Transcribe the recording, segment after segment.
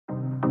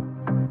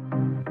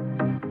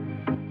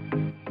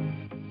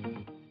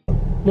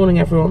Morning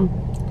everyone.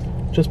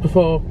 Just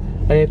before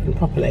I open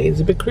properly, there's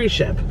a big cruise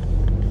ship.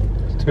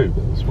 There's two,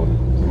 but this one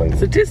is amazing.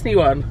 It's a Disney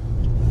one.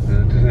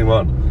 Disney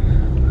one.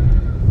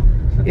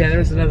 Yeah,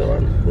 there is another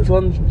one. There's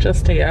one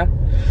just here.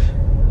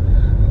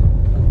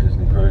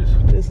 Disney Cruise.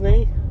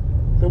 Disney.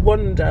 The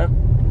Wonder.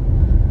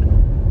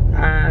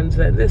 And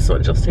then this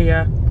one just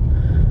here,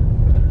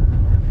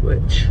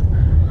 which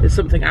is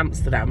something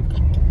Amsterdam.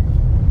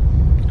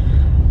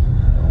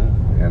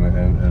 Oh, and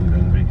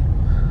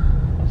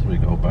that's a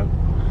big old boat.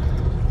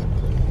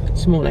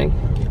 This morning,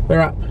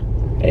 we're up.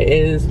 It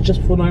is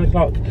just before 9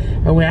 o'clock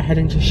and we are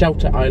heading to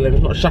Shelter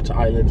Island. Not Shutter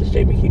Island, as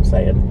Jamie keeps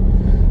saying.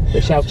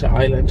 But Shelter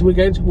Island. We're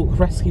going to walk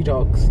rescue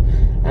dogs.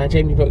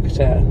 Jamie booked it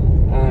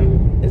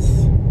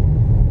as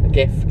a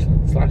gift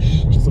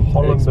slash just a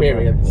whole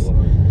experience.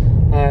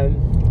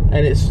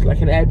 And it's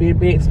like an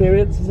Airbnb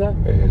experience, is that?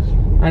 It is.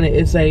 And it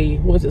is a,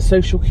 what is it,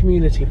 social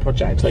community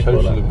project, they call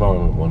it. Social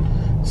environment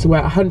one. So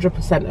where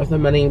 100% of the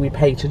money we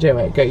pay to do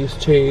it goes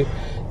to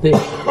the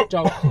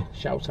dog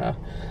shelter.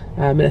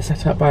 And it's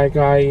set up by a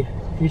guy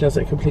who does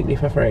it completely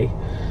for free.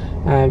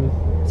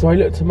 So I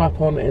looked him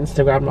up on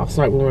Instagram last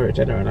night when we were at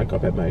dinner and I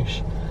got a bit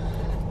mosh.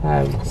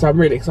 So I'm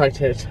really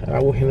excited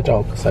about walking the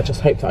dog. So I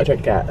just hope that I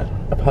don't get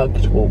a pug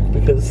to walk,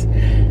 because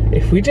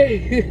if we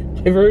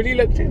do, I've already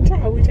looked into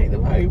how we take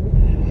them home.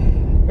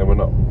 No, we're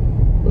not.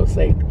 We'll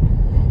see.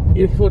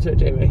 You looking forward to it,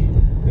 Jamie?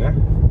 Yeah.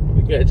 It'll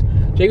be good.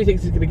 Jamie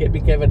thinks he's going to get me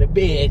given a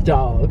big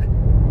dog.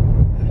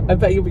 I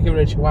bet you'll be given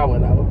a chihuahua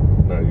now.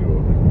 No, you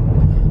will be.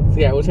 So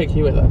yeah, we'll take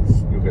you with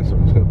us. You'll get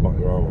something that's going to bite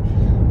your arm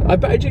off. I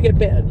bet I do get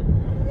bitten.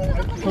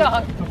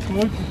 Dog.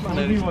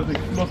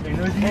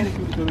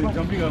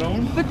 Jumping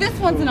around. But this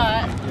one's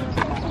not.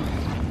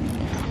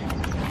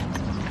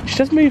 She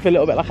does move a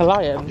little bit like a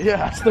lion. Yeah.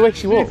 That's the way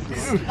she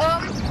walks.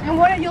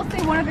 And you'll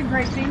see one of the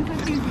great things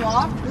with these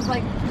walks is,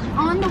 like,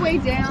 on the way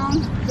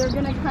down, they're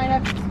gonna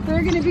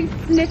be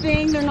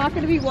sniffing. They're not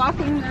gonna be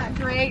walking that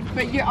great,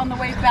 but you're on the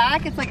way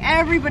back. It's like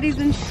everybody's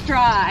in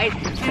stride,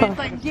 and it's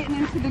like getting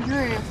into the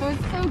groove. So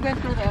it's so good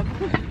for them.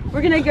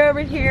 We're gonna go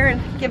over here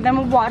and give them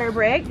a water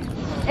break.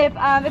 If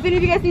any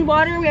of you guys need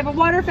water, we have a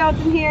water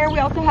fountain here. We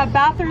also have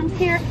bathrooms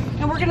here,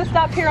 and we're gonna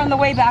stop here on the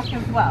way back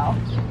as well.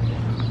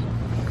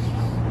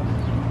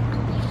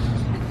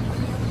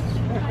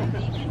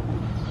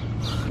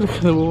 Look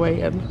at them all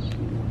waiting.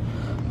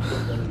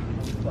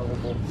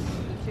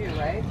 Two,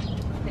 right?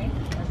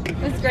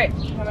 This is great.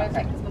 How about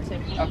this one too?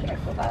 Okay,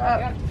 fill that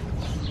up.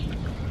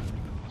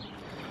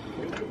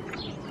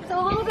 So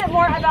a little bit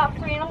more about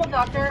Free Animal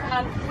Doctor.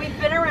 We've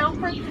been around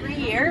for 3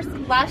 years.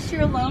 Last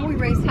year alone, we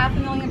raised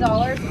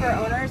 $500,000 for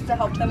owners to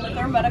help them with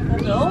their medical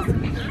bills.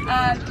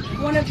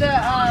 One of the,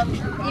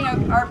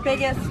 our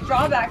biggest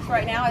drawbacks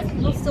right now is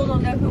people still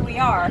don't know who we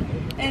are.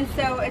 And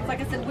so it's like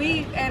I said,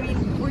 we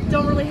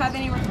don't really have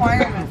any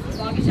requirements. As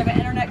long as you have an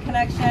internet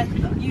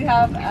connection, you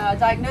have a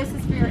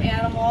diagnosis for your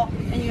animal,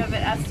 and you have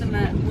an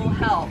estimate, will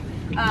help.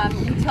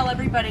 We tell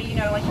everybody,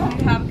 like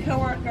if you have a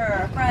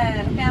coworker, a friend,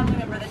 a family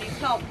member that needs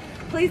help,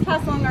 please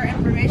pass along our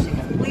information,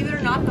 because believe it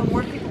or not, the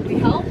more people we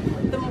help,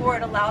 the more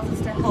it allows us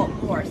to help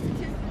more.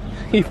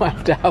 You might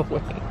have to help me.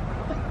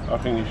 I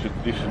think you should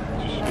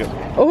get.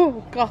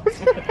 Oh God.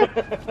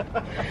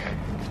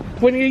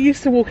 When you're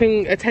used to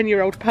walking a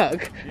 10-year-old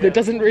pug that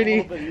doesn't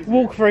really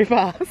walk very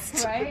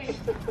fast. Right?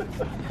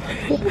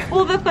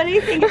 Well, the funny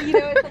thing is,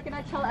 it's like, and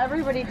I tell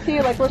everybody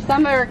too, like where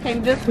Summer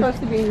came this close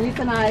to being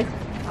euthanized,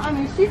 I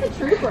mean, she's a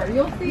trooper.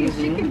 You'll see,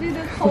 she can do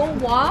this whole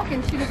walk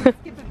and she doesn't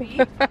skip a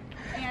beat.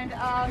 And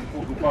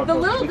the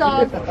little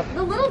dogs,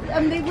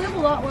 they live a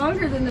lot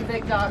longer than the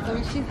big dogs. I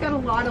mean, she's got a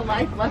lot of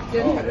life left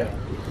in her.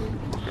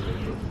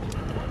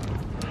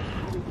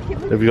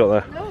 Have you got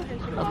there?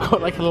 I've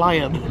got like a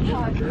lion.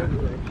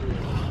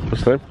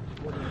 What's the name?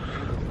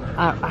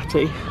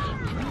 Atty.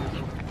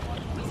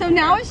 So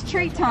now is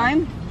treat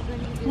time.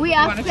 We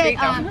ask that,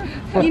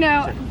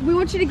 we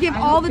want you to give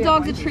all the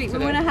dogs a treat. We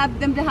want to have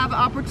them to have an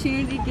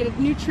opportunity to get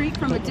a new treat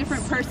from a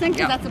different person,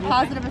 because that's a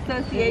positive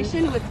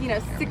association with,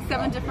 6,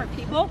 7 different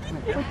people.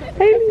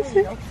 Hey,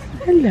 Lucy.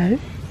 Hello.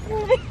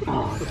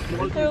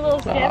 They're a little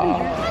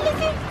scavengers.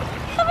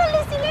 Come on,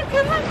 Lucy.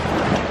 Come on.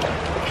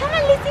 Come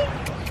on, Lucy.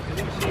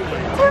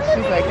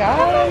 She's like, I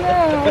don't know.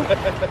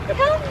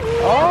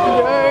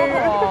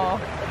 Oh.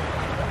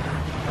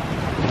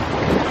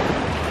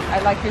 I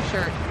like your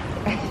shirt.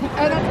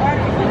 Oh, that's right.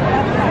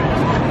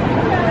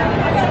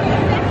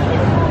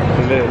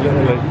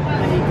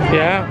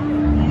 Yeah.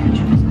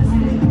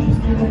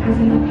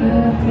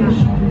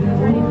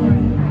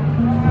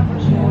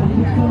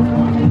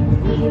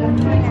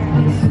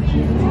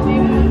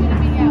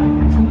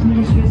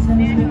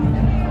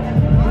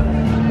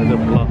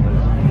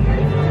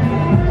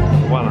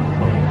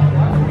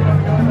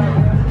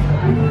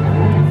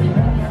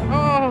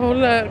 Oh,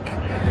 look.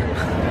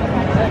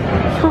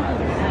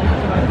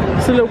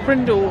 It's a little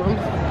brindle one.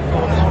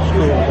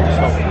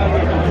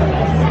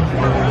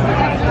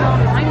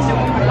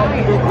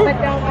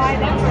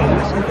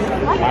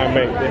 I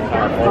make this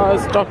happen. Oh,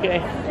 it's doggy.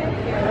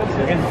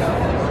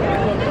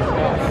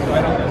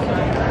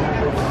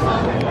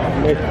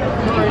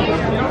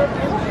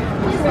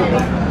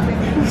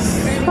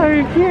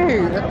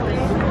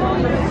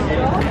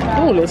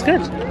 Oh, looks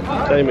good.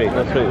 Jamie,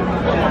 that's me.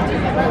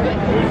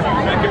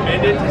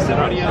 Recommended to sit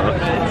on the other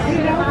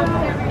beds.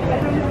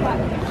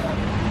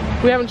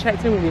 We haven't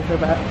checked in with you for a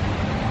bit.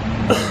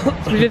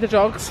 So we did the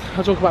jogs.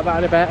 I'll talk about that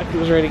in a bit because it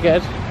was really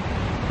good.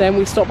 Then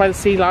we stopped by the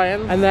Sea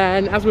Lion, and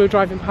then as we were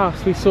driving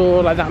past, we saw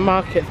like that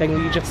market thing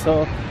that you just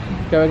saw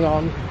going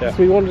on. Yeah. So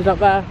we wandered up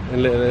there.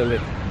 In Little Italy.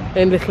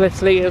 In Little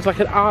Italy, it was like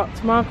an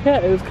art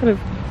market. It was kind of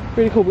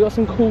really cool. We got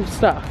some cool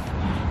stuff.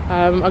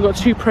 I got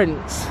 2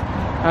 prints,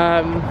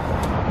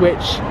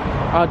 which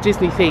are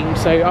Disney themed.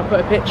 So I'll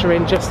put a picture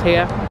in just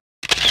here.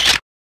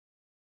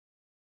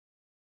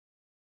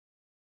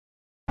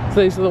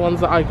 So these are the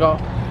ones that I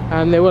got,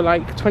 and they were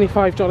like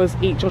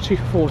 $25 each, or 2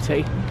 for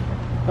 $40.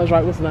 That was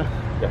right, wasn't it?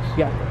 Yes.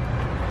 Yeah.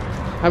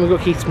 And we got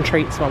Keith some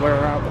treats while we were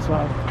out as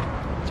well.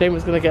 Jamie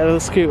was going to get a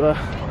scooter.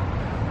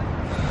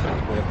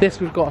 This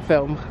we've got to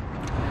film.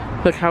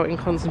 Look how in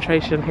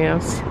concentration he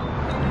is.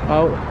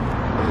 Oh,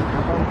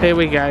 here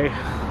we go.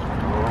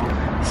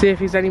 See if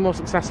he's any more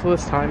successful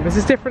this time. Is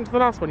this different to the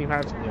last one you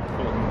had?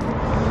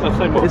 Yeah, the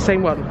same one. The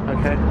same one,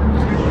 okay.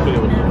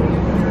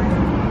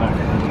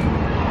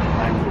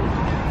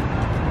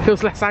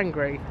 Feels less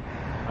angry.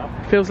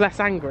 Feels less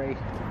angry.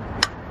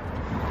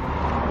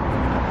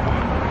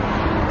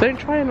 Don't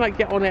try and like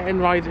get on it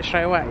and ride it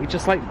straight away.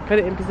 Just like put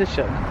it in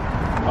position.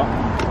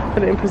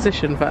 Put it in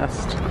position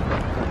first.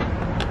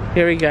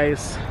 Here he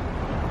goes.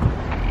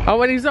 Oh,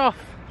 when he's off.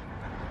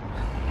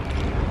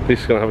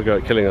 He's going to have a go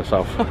at killing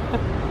herself.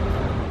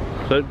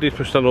 Don't be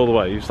pushed down all the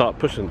way. You start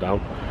pushing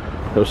down,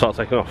 it'll start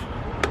taking off.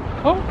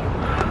 Oh.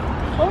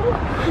 Oh.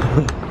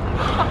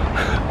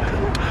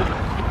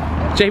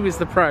 Jamie's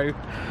the pro.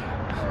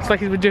 It's like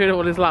he's been doing it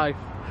all his life.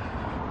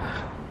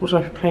 What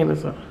type of plane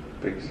is it?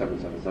 Big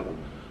 777.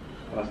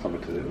 Last time I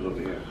did it was over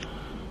here.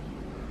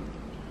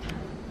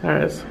 There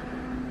it is.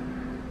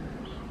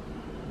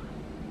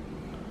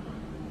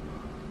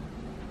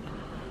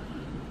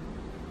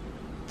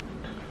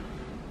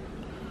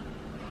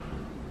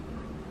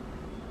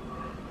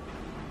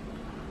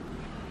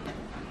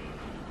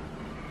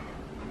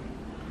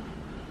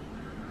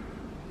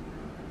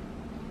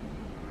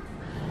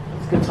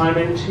 It's a good time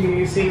in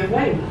to see the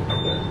plane.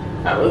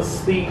 That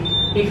was the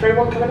Heathrow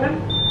one coming in?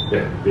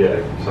 Yeah,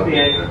 BA.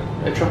 BA,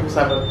 a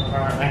 777,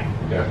 apparently.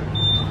 Yeah.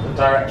 The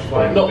direct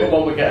flight, not the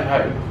one we're getting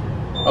home.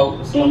 Oh,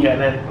 it's the one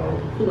getting in.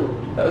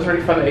 That was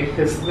really funny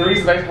because the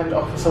reason they turned it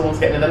off was someone's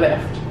getting in the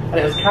lift, and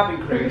it was cabin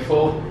crew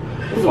for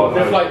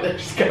the flight that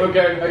just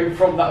going home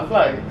from that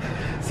flight.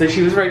 So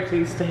she was very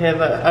pleased to hear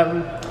that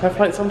her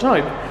flight's on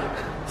time.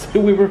 So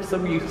we were so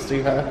used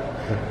to her.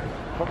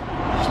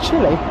 It's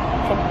chilly.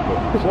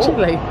 It's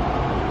chilly.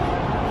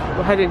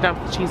 We're heading down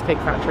to the Cheesecake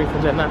Factory for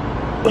dinner.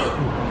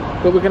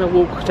 But we're going to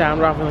walk down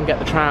rather than get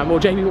the tram. Or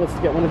Jamie wants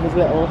to get one of his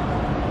little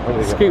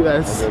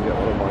scooters. I'm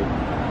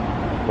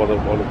going to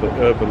get one of the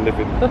urban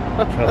living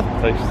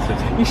transportation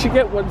cities. You should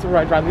get one to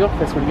ride around the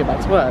office when you get back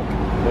to work.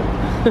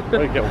 Yeah.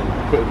 I'll get one to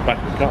put in the back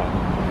of the car.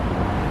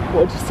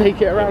 Or just take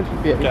it around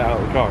with you. Get out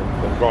of the car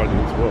and ride it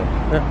into work.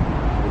 Yeah.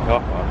 In the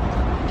car park.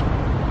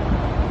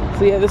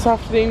 So yeah, this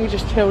afternoon we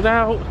just chilled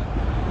out.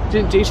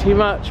 Didn't do too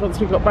much once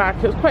we got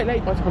back. It was quite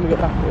late by the time we got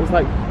back. It was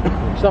like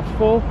just after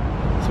 4.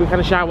 So we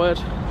kind of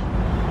showered,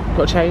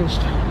 got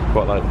changed.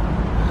 Quite late.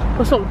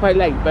 Well, it's not quite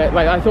late, but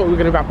like I thought we were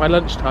going to be back by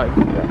lunchtime.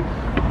 Yeah.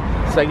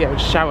 So yeah, we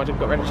just showered and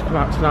got ready to come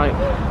out tonight.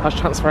 I was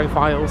transferring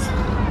files.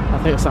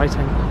 Nothing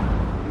exciting.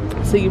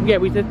 So yeah,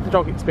 we did the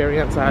dog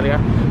experience earlier,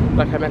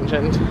 like I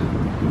mentioned.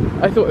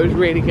 I thought it was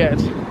really good.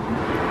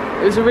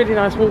 It was a really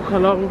nice walk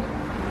along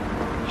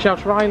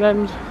Shelter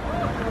Island.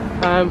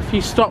 A few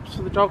stops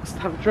for the dogs to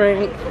have a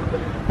drink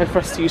and for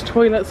us to use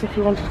toilets if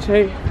we wanted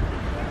to.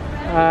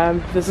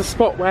 There's a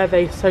spot where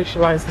they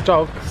socialise the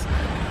dogs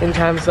in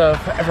terms of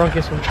everyone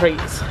gives them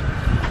treats.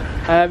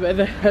 At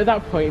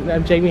that point,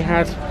 Jamie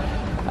had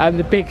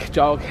the big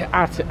dog,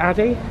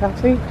 Addie,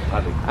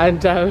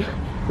 and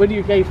when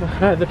you gave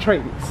her the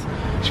treats,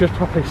 she was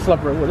properly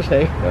slobbering, wasn't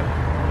she? Yeah.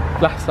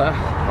 Bless her.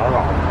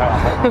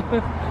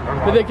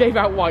 But they gave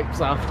out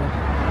wipes after.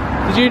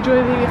 Did you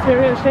enjoy the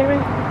experience, Jamie?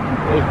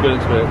 It was a good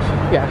experience.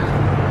 Yeah.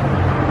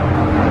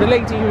 The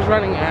lady who was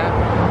running it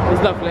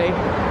was lovely.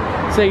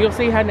 So you'll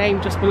see her name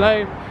just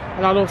below,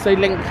 and I'll also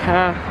link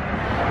her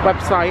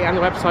website and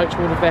the website to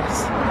all of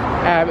this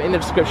in the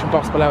description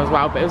box below as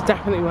well. But it was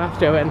definitely worth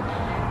doing,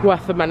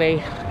 worth the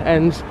money,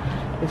 and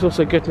it's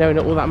also good knowing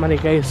that all that money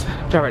goes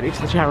directly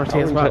to the charity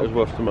as well. It was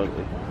worth the money.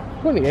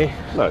 Wouldn't you?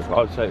 No,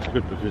 I'd say it's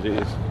good because it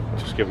is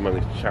just giving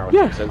money to charity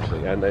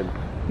essentially, and then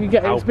you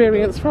get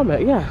experience from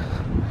it. Yeah.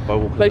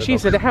 Like she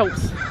said, it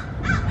helps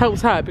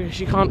her because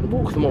she can't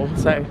walk them all.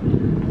 So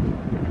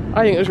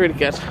I think it was really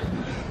good.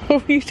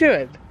 What were you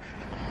doing?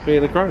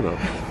 Being a grown-up.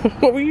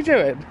 What were you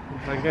doing?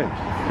 Playing games.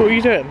 What were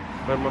you doing?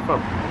 Having my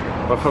fun.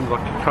 My fun's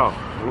like a car.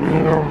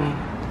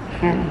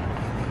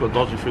 Got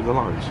dodgy through the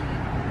lines.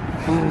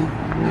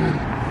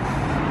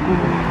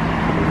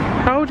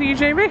 How old are you,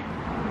 Jamie?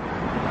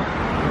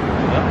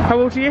 Yeah. How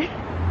old are you?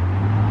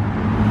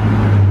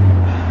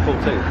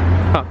 14.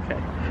 Okay.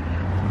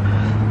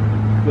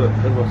 Look,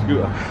 there's my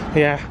scooter.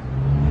 Yeah.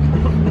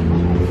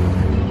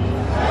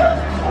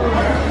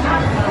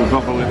 We've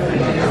got the whiskey.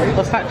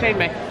 What's that,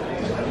 Jamie?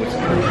 Whiskey.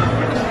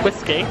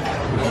 Whiskey.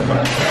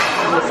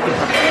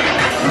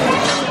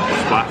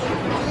 Splash.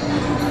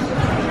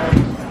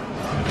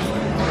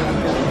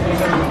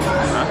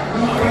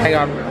 Hang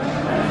on.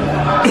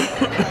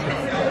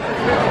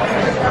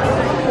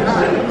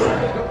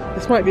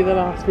 This might be the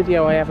last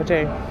video I ever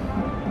do.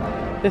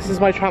 This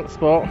is my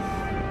transport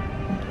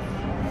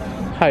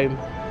home.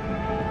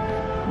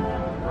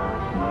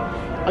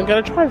 I'm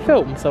going to try and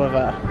film some of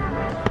it,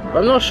 but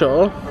I'm not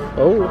sure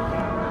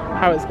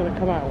how it's going to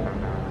come out.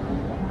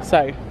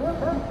 So,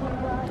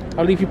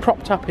 I'll leave you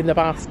propped up in the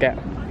basket.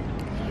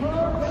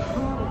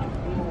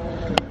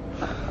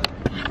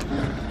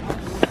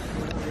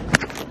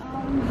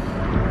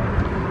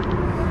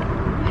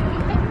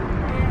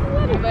 A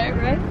little bit,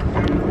 right?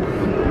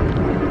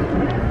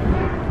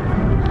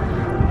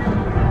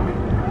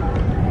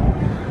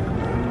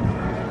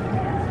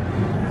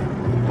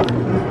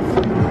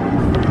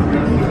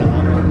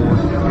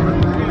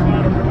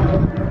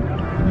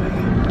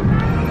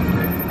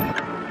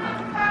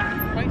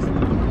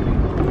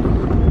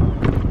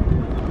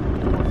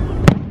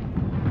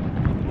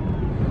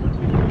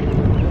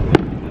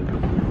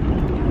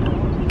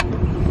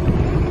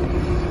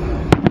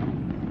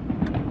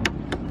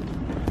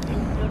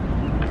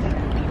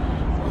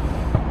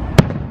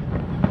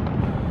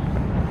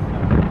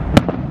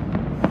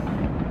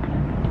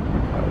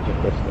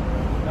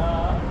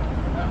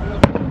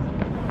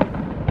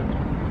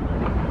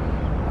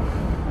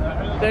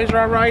 Those are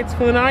our rides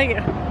for the night.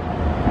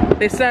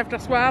 They served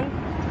us well.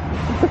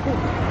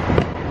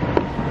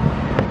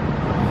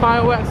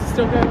 Fireworks are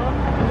still going on.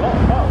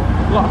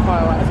 A lot of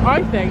fireworks.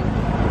 I think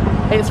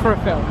it's for a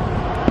film.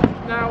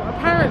 Now,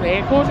 apparently,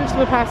 according to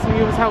the person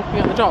who was helping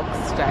at the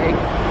docks today,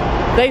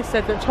 they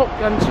said that Top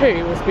Gun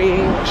 2 was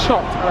being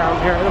shot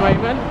around here at the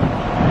moment.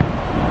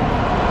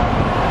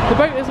 The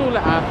boat is all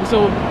lit up. It's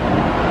all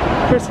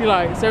pretty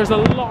lights. There's a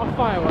lot of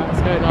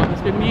fireworks going on.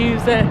 There's been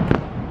music.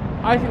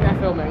 I think they're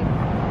filming.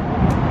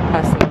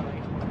 Personally.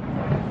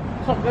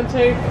 Top Gun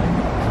 2.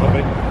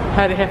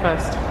 Heard it here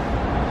first.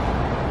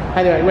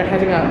 Anyway, we're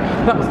heading up.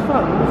 That was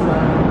fun, wasn't it?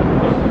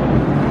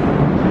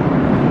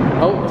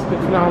 Oh, it's a good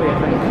finale, I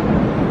think.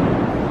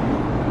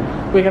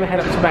 We're going to head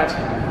up to bed.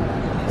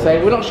 So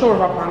we're not sure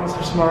of our plans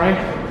for tomorrow.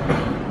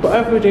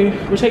 Whatever we do,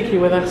 we'll take you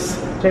with us.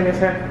 Jamie's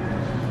here.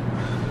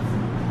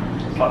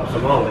 Like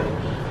finale.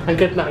 And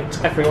good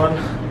night, everyone.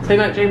 Say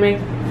night, Jamie.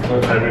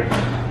 Night, Jamie.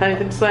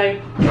 Anything to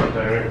say? Night,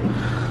 Jamie.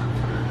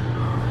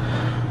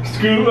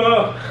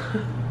 Scooter!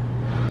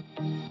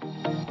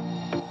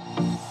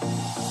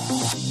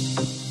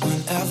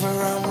 Whenever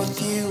I'm with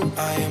you,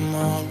 I am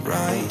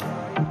alright.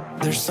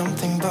 There's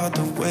something about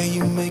the way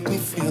you make me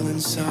feel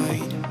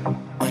inside.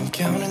 I'm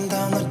counting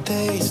down the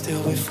days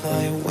till we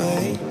fly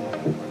away,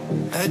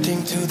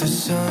 heading to the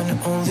sun,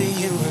 only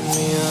you and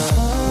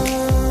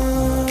me.